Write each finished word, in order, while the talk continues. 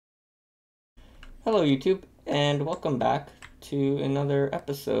Hello YouTube, and welcome back to another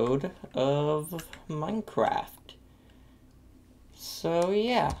episode of Minecraft. So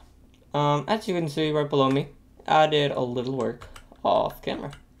yeah, as you can see right below me, I did a little work off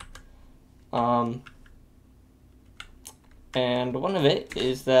camera. And one of it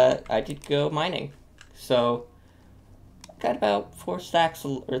is that I did go mining. So, got about 3 stacks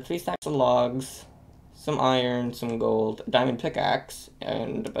of logs, some iron, some gold, a diamond pickaxe,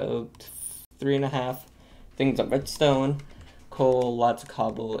 and about 3.5 things of redstone, coal, lots of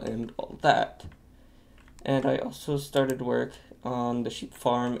cobble, and all that. And I also started work on the sheep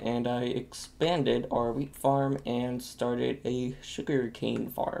farm, and I expanded our wheat farm and started a sugarcane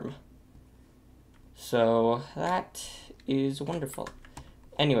farm. So that is wonderful.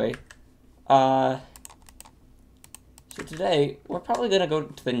 Anyway, so today we're probably gonna go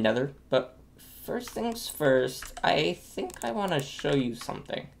to the Nether, but first things first, I think I want to show you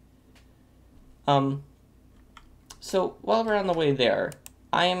something. So while we're on the way there,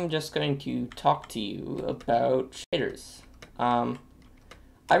 I am just going to talk to you about shaders. I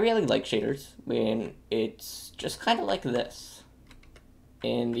really like shaders when it's just kind of like this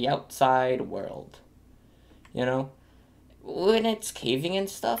in the outside world. You know, when it's caving and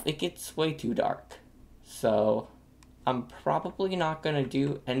stuff, it gets way too dark. So I'm probably not going to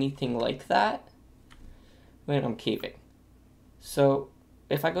do anything like that when I'm caving. So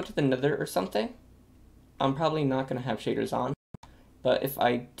if I go to the Nether or something, I'm probably not going to have shaders on. But if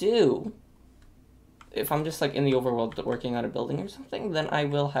I do, if I'm just like in the overworld working on a building or something, then I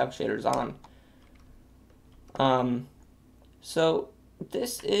will have shaders on. So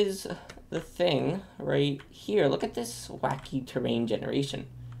this is the thing right here. Look at this wacky terrain generation.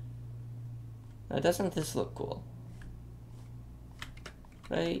 Now, doesn't this look cool?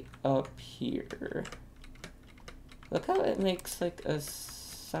 Right up here. Look how it makes like a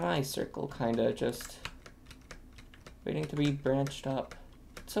semicircle, kinda, just waiting to be branched up.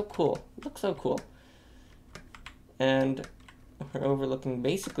 It's so cool. It looks so cool. And we're overlooking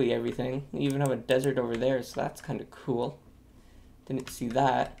basically everything. We even have a desert over there, so that's kind of cool. Didn't see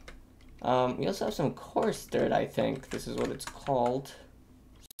that. We also have some coarse dirt, I think. This is what it's called.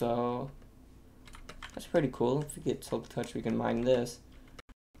 So that's pretty cool. If we get silk touch, we can mine this.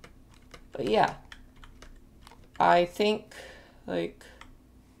 But yeah, I think like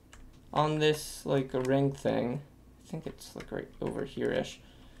on this like a ring thing, I think it's like right over here-ish,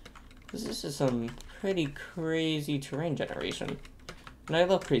 because this is some pretty crazy terrain generation, and I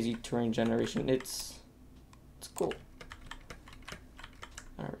love crazy terrain generation. It's cool.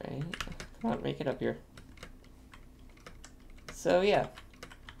 All right, come on, make it up here. So yeah,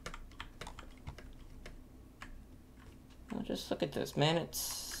 well, just look at this, man. It's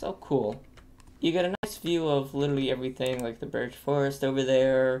so cool. You get a nice view of literally everything, like the birch forest over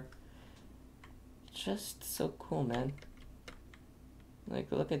there. Just so cool, man.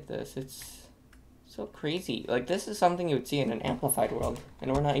 Like, look at this. It's so crazy. Like, this is something you would see in an amplified world,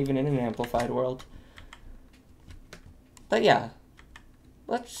 and we're not even in an amplified world. But yeah,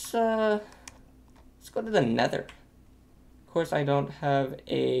 let's go to the Nether. Of course, I don't have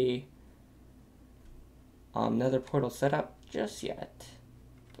a Nether portal set up just yet,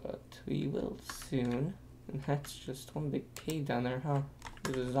 but we will soon. And that's just one big cave down there, huh?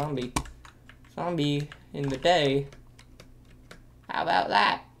 There's a zombie in the day. How about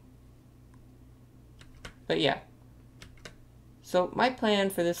that? But yeah. So my plan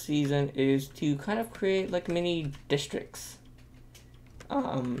for this season is to kind of create like mini districts.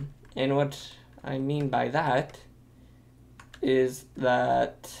 And what I mean by that is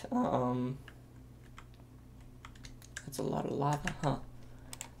that that's a lot of lava, huh?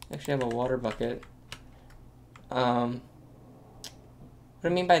 I actually have a water bucket. What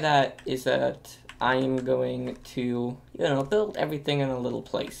I mean by that is that I'm going to, you know, build everything in a little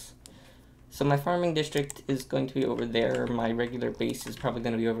place. So my farming district is going to be over there. My regular base is probably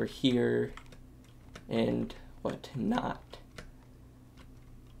going to be over here and whatnot.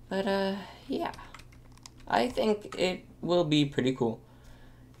 But, yeah. I think it will be pretty cool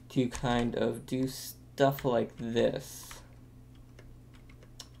to kind of do stuff like this.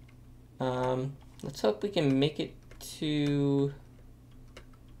 Let's hope we can make it to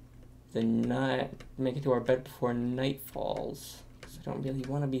the night, make it to our bed before night falls, because I don't really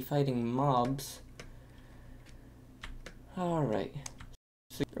want to be fighting mobs. Alright,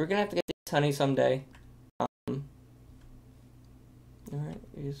 so we're gonna have to get this honey someday. Alright,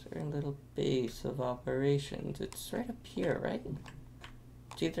 is our little base of operations? It's right up here, right?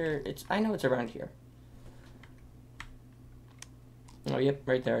 It's either, I know it's around here. Oh, yep,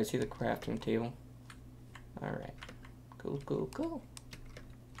 right there. I see the crafting table. Alright, cool.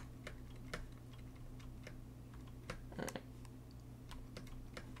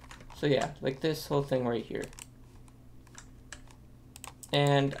 So yeah, like this whole thing right here.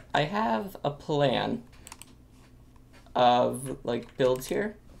 And I have a plan of like builds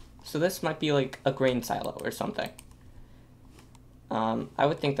here. So this might be like a grain silo or something. I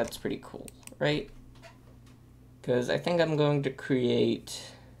would think that's pretty cool, right? Because I think I'm going to create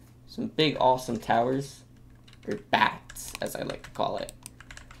some big awesome towers, or bats as I like to call it.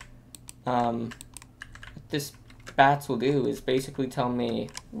 What this bats will do is basically tell me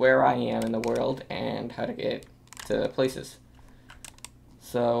where I am in the world and how to get to places.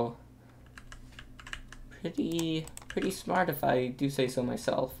 So pretty smart if I do say so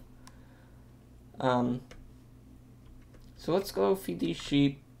myself. So let's go feed these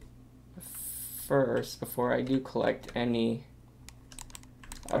sheep first before I do collect any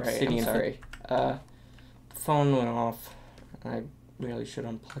obsidian. Sorry. The phone went off. I really should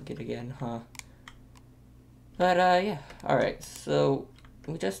unplug it again, huh? But yeah. Alright, so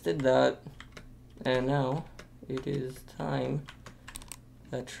we just did that, and now it is time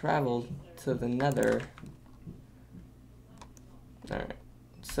to travel to the Nether. Alright,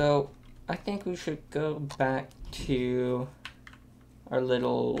 so I think we should go back to our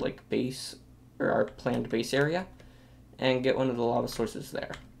little like base, or our planned base area, and get one of the lava sources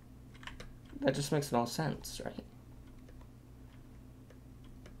there. That just makes no sense, right?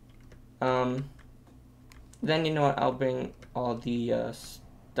 Then you know what, I'll bring all the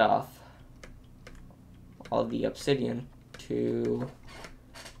stuff, all the obsidian to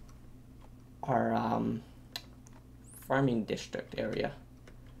our farming district area.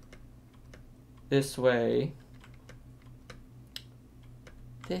 This way.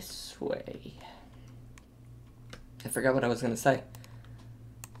 I forgot what I was gonna say.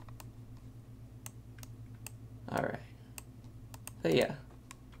 Alright. But yeah.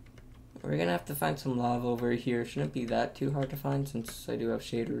 We're gonna have to find some lava over here. Shouldn't be that too hard to find since I do have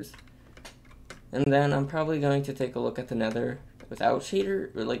shaders. And then I'm probably going to take a look at the Nether without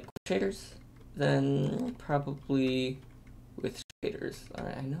shaders. Then probably with shaders.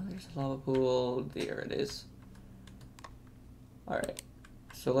 Alright, I know there's a lava pool. There it is. Alright.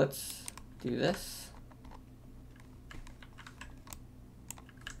 So let's do this.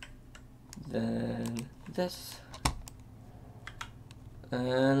 Then this.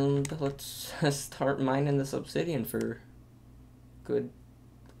 And let's start mining this obsidian for a good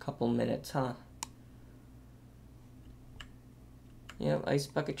couple minutes, huh? Yep, ice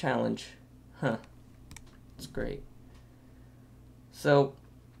bucket challenge. Huh. That's great. So,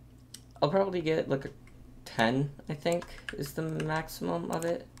 I'll probably get like a 10, I think, is the maximum of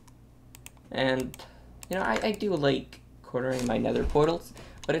it. And, you know, I do like cornering my nether portals,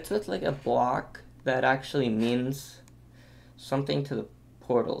 but it's with like a block that actually means something to the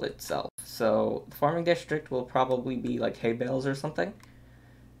portal itself. So the farming district will probably be like hay bales or something.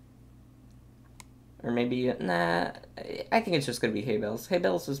 Or maybe, nah, I think it's just gonna be hay bales. Hay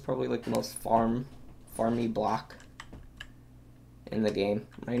bales is probably like the most farmy block in the game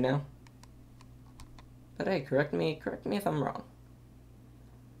right now. But hey, correct me if I'm wrong.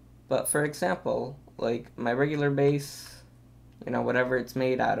 But for example, like my regular base, you know, whatever it's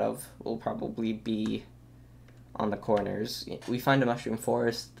made out of will probably be on the corners. We find a mushroom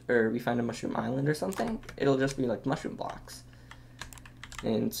forest, or we find a mushroom island or something, it'll just be like mushroom blocks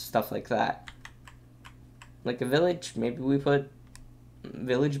and stuff like that. Like a village, maybe we put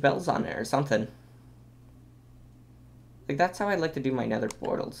village bells on it or something. Like that's how I like to do my nether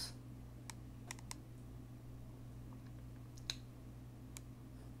portals.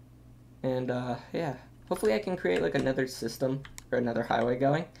 And yeah, hopefully I can create like another system or another highway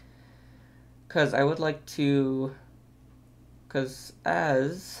going. Because I would like to, because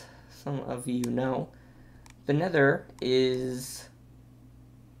as some of you know, the Nether is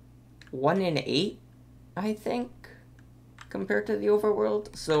 1 in 8, I think, compared to the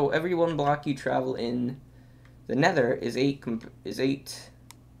overworld. So every one block you travel in the Nether is 8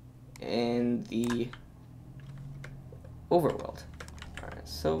 in the overworld. Alright,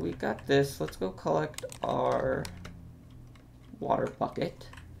 so we got this. Let's go collect our water bucket.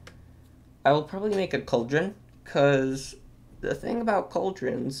 I will probably make a cauldron, because the thing about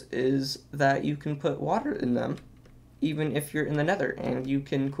cauldrons is that you can put water in them, even if you're in the Nether, and you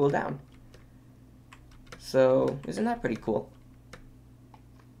can cool down. So, isn't that pretty cool?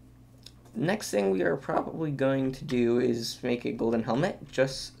 Next thing we are probably going to do is make a golden helmet,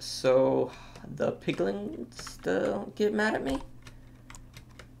 just so the piglins don't get mad at me.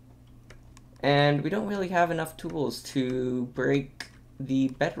 And we don't really have enough tools to break the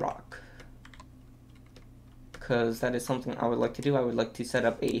bedrock, because that is something I would like to do. I would like to set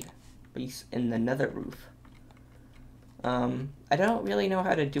up a base in the nether roof. I don't really know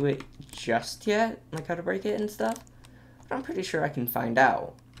how to do it just yet, like how to break it and stuff, but I'm pretty sure I can find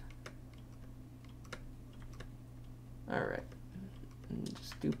out. Alright.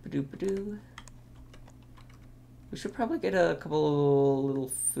 Just doop-a-doop-a-doo. We should probably get a couple little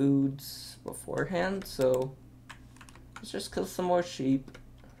foods beforehand, so let's just kill some more sheep.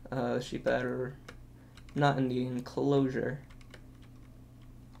 Sheep that are not in the enclosure.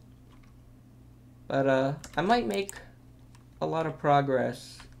 But I might make a lot of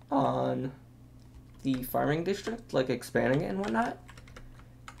progress on the farming district, like expanding it and whatnot.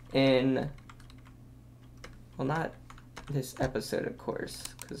 Well, not this episode, of course,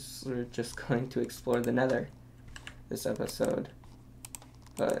 because we're just going to explore the Nether this episode.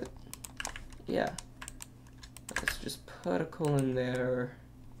 But yeah, let's just put a coal in there.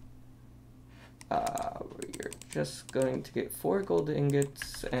 We're just going to get 4 gold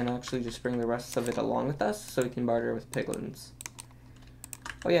ingots and actually just bring the rest of it along with us so we can barter with piglins.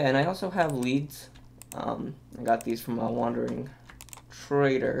 Oh yeah, and I also have leads. I got these from a wandering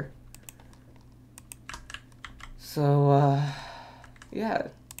trader. So, yeah,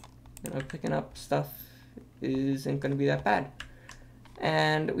 picking up stuff isn't going to be that bad.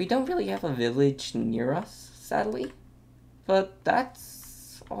 And we don't really have a village near us, sadly, but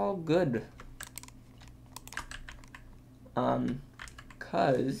that's all good.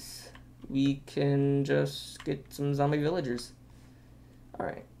 'Cause we can just get some zombie villagers.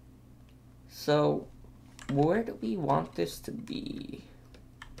 Alright, so where do we want this to be?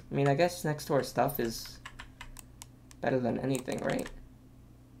 I mean, I guess next to our stuff is better than anything, right?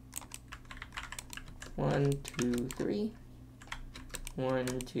 1, 2, 3. 1,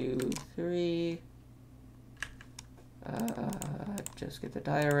 2, 3. Just get the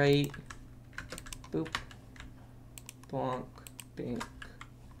diorite. Boop. Bonk. Bink.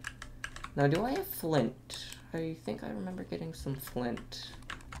 Now, do I have flint? I think I remember getting some flint.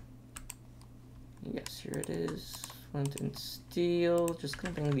 Yes, here it is. Flint and steel. Just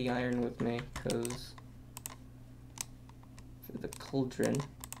gonna bring the iron with me, because for the cauldron.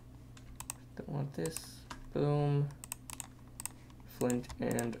 Don't want this. Boom. Flint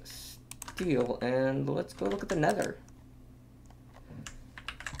and steel. And let's go look at the Nether.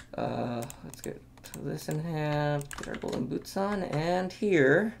 Let's get this in hand, get our golden boots on, and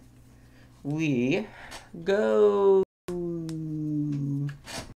here we go.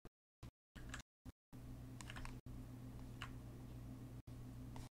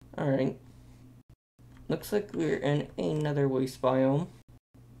 Alright. Looks like we're in another waste biome.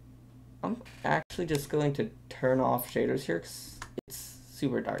 I'm actually just going to turn off shaders here because it's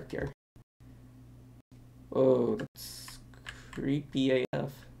super dark here. Whoa, that's creepy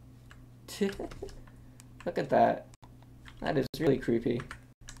AF. Look at that. That is really creepy.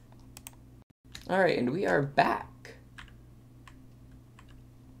 Alright, and we are back.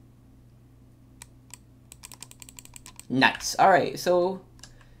 Nice. Alright, so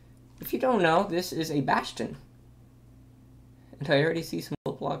if you don't know, this is a Bastion. And I already see some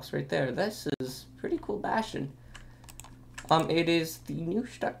blocks right there. This is pretty cool Bastion. It is the new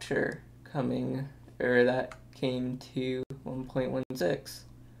structure coming, or that came to 1.16.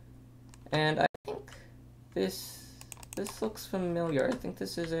 And I think this looks familiar. I think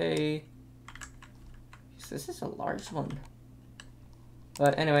this is a large one.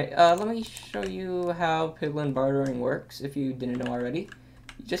 But anyway, let me show you how piglin bartering works if you didn't know already.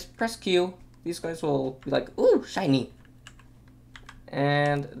 You just press Q. These guys will be like, ooh, shiny.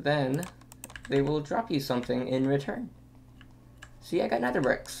 And then they will drop you something in return. See, I got nether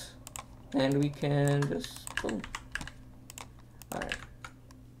bricks. And we can just, boom. Alright.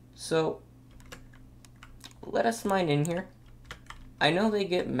 So, let us mine in here. I know they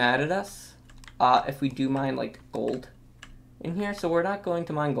get mad at us if we do mine, like, gold in here. So we're not going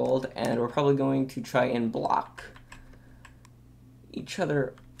to mine gold, and we're probably going to try and block each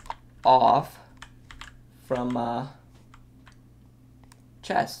other off from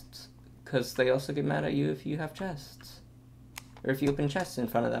chests. Because they also get mad at you if you have chests. Or if you open chests in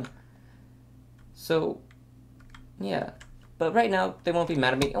front of them. So, yeah. But right now, they won't be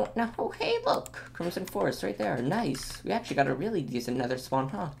mad at me. Oh, no, oh, hey, look! Crimson Forest right there. Nice. We actually got a really decent nether spawn,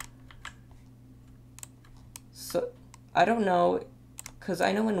 huh? So, I don't know, because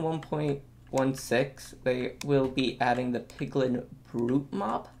I know in 1.16, they will be adding the Piglin Brute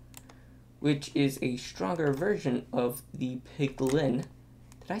mob, which is a stronger version of the Piglin.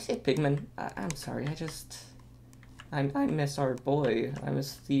 Did I say Pigman? I'm sorry, I miss our boy. I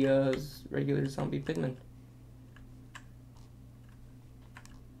miss the regular zombie Pigman.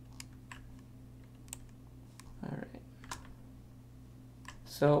 Alright.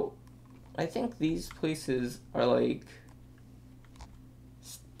 So, I think these places are like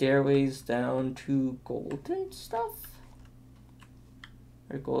stairways down to gold and stuff?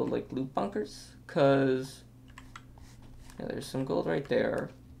 Or gold, like, loot bunkers? Because, yeah, there's some gold right there.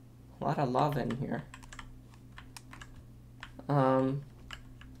 A lot of lava in here.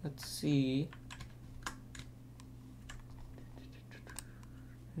 Let's see.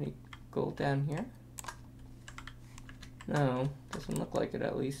 Any gold down here? No, doesn't look like it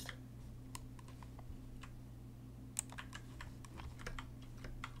at least.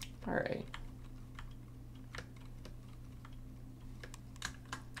 Alright.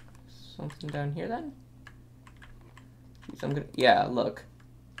 Something down here then? Jeez, I'm gonna, yeah, look.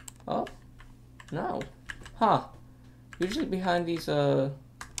 Oh, no. Huh. Usually behind these,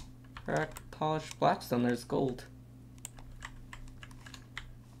 cracked polished blackstone, there's gold.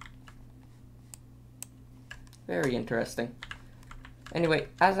 Very interesting. Anyway,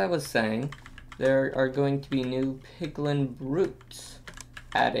 as I was saying, there are going to be new piglin brutes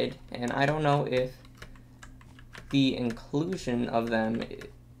added, and I don't know if the inclusion of them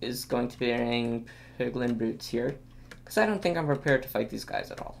is going to be bringing piglin brutes here, because I don't think I'm prepared to fight these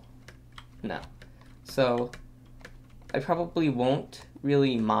guys at all. No. So, I probably won't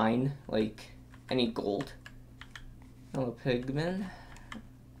really mine, like, any gold. Hello, pigmen.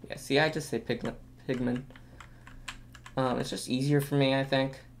 Yeah, see, I just say pigmen. It's just easier for me, I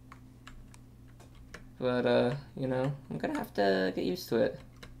think. But, you know, I'm gonna have to get used to it.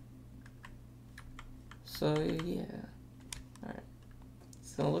 So, yeah. Alright.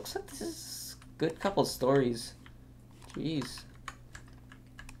 So, it looks like this is a good couple stories. Jeez.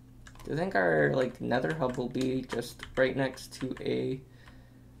 Do you think our, like, nether hub will be just right next to a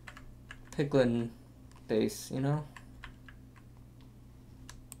piglin base, you know?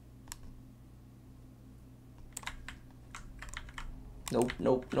 Nope,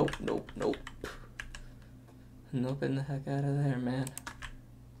 nope, nope, nope, nope. Noping the heck out of there, man.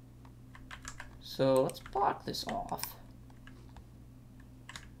 So let's block this off.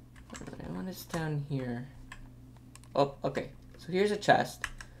 Alright, what is down here? Oh, okay. So here's a chest.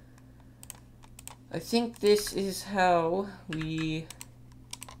 I think this is how we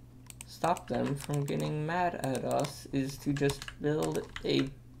stop them from getting mad at us, is to just build a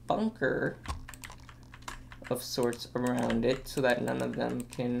bunker of sorts around it so that none of them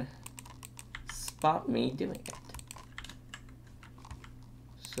can spot me doing it.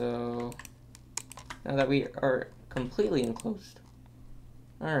 So now that we are completely enclosed.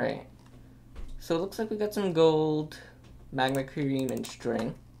 Alright. So it looks like we got some gold, magma cream, and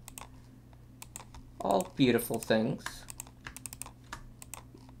string. All beautiful things.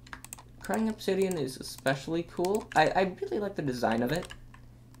 Crying obsidian is especially cool. I really like the design of it.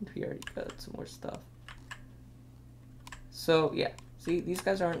 We already got some more stuff. So, yeah. See, these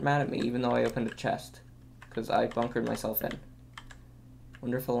guys aren't mad at me, even though I opened a chest. Because I bunkered myself in.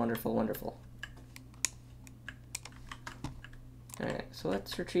 Wonderful, wonderful, wonderful. Alright, so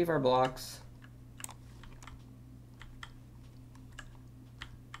let's retrieve our blocks.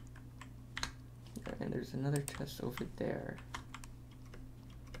 And there's another chest over there.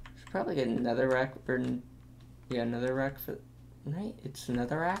 Should probably get another rack, or, yeah, another rack for, right? It's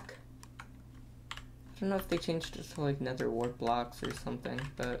another rack? I don't know if they changed it to, like, nether wart blocks or something,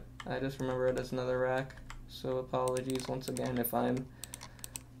 but I just remember it as another rack. So apologies once again if I'm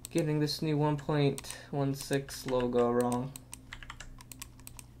getting this new 1.16 logo wrong.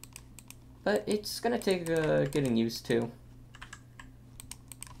 But it's gonna take getting used to.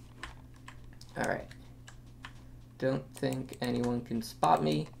 Alright. Don't think anyone can spot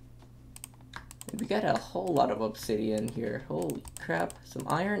me. We got a whole lot of obsidian here. Holy crap. Some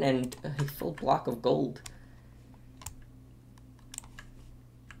iron and a full block of gold.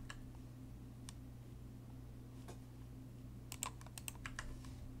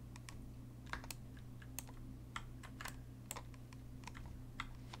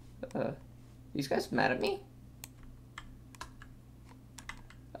 These guys mad at me?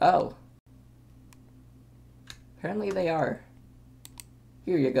 Oh. Apparently they are.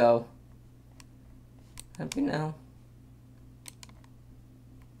 Here you go. Happy now.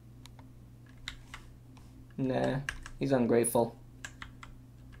 Nah, he's ungrateful.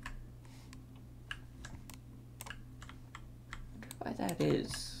 I wonder why that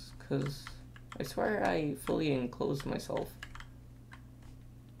is, because I swear I fully enclosed myself.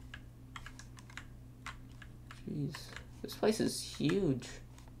 Jeez, this place is huge.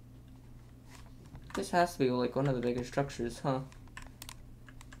 This has to be like one of the bigger structures, huh?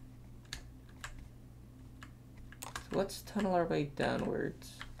 So let's tunnel our way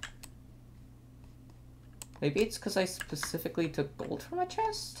downwards. Maybe it's because I specifically took gold from a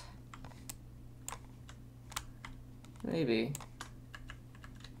chest? Maybe.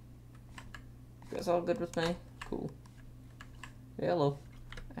 You guys all good with me? Cool. Hello.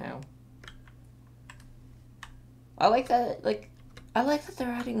 Ow. I like that, I like that they're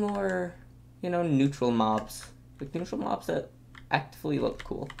adding more, you know, neutral mobs. Like, neutral mobs that actively look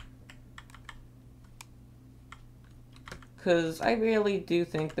cool. Because I really do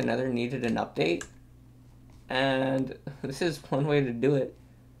think the Nether needed an update. And this is one way to do it.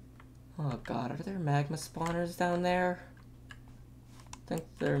 Oh god, are there magma spawners down there? I think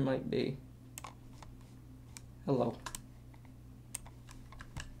there might be. Hello.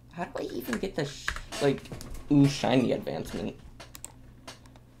 How do I even get the, ooh, shiny advancement?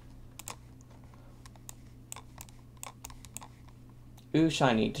 Ooh,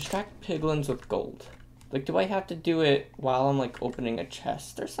 shiny. Distract piglins with gold. Like, do I have to do it while I'm, like, opening a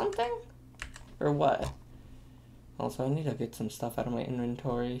chest or something? Or what? Also, I need to get some stuff out of my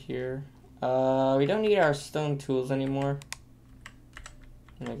inventory here. We don't need our stone tools anymore.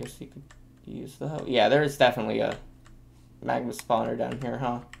 And I guess you could use the hoe. Yeah, there is definitely a magma spawner down here,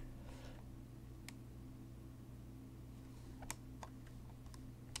 huh?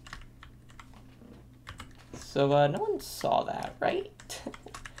 So, no one saw that, right?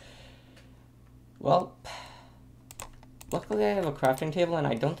 Well, luckily I have a crafting table, and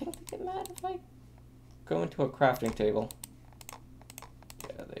I don't think they get mad if I go into a crafting table.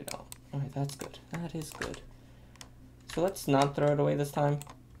 Yeah, they don't. Alright, that's good. That is good. So let's not throw it away this time.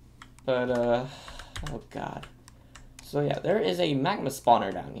 But, oh god. So yeah, there is a magma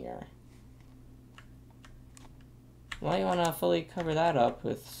spawner down here. Might want to fully cover that up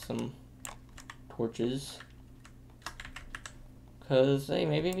with some torches. Because, hey,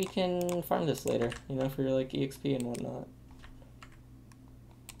 maybe we can farm this later, you know, for, like, EXP and whatnot.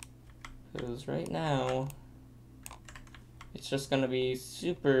 Because right now, it's just going to be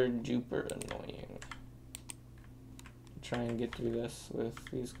super duper annoying to try and get through this with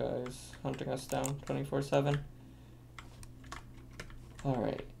these guys hunting us down 24/7.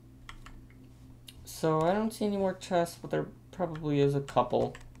 Alright. So, I don't see any more chests, but there probably is a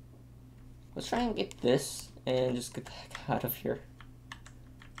couple. Let's try and get this and just get the heck out of here.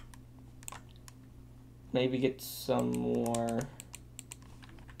 Maybe get some more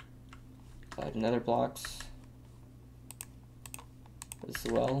nether blocks as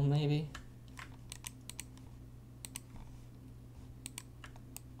well, maybe.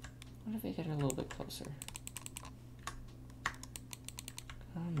 What if we get a little bit closer?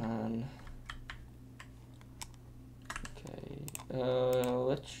 Come on. Okay,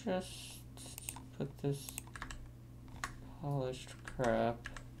 let's just put this polished crap.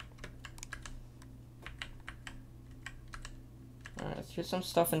 Alright, let's get some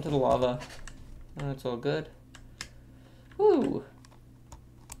stuff into the lava. That's all good. Woo!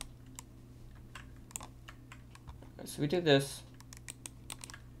 So we do this.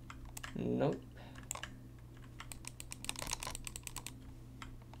 Nope.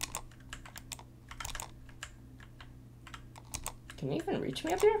 Can you even reach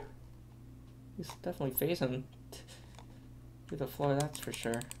me up here? He's definitely facing through the floor, that's for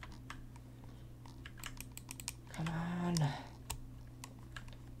sure. Come on.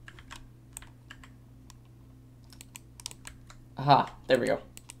 Aha, there we go.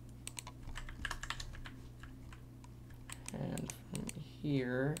 And from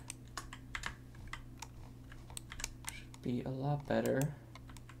here should be a lot better.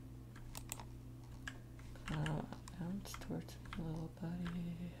 Bounce towards me, little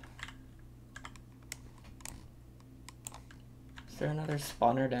buddy. Is there another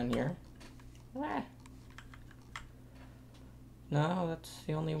spawner down here? Ah. No, that's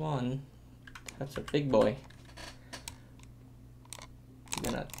the only one. That's a big boy.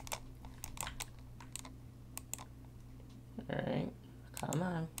 Gonna. Alright, come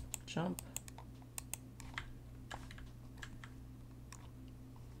on, jump.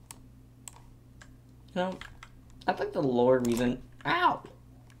 You know, I'd like the lore reason. Ow!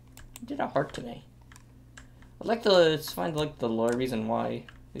 You did a heart to me. I'd like to find like the lore reason why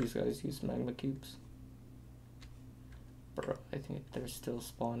these guys use magma cubes. Bro, I think they're still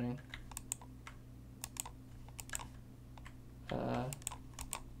spawning. Ow.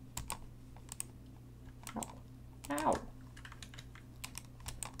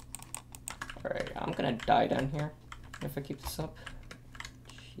 Alright, I'm gonna die down here if I keep this up.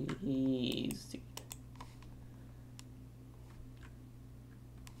 Jeez, dude.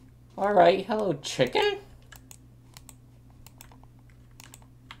 Alright, hello, chicken?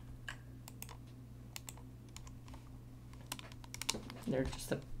 They're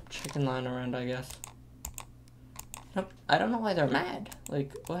just a chicken lying around, I guess. Nope, I don't know why they're mad.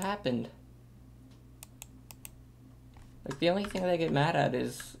 Like, what happened? Like, the only thing they get mad at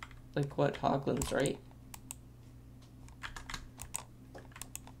is like what, hoglins, right?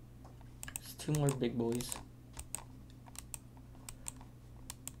 There's 2 more big boys.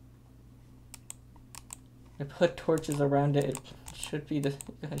 I put torches around it. It should be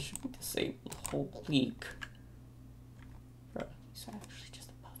disabled. Holy. Bro, he's actually just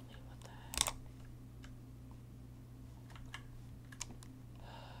above me. What the heck?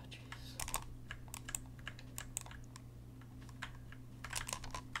 Oh, jeez.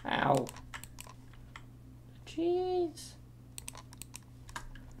 Ow. Jeez.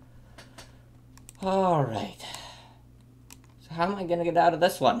 Alright. So how am I gonna get out of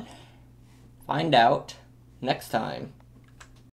this one? Find out next time.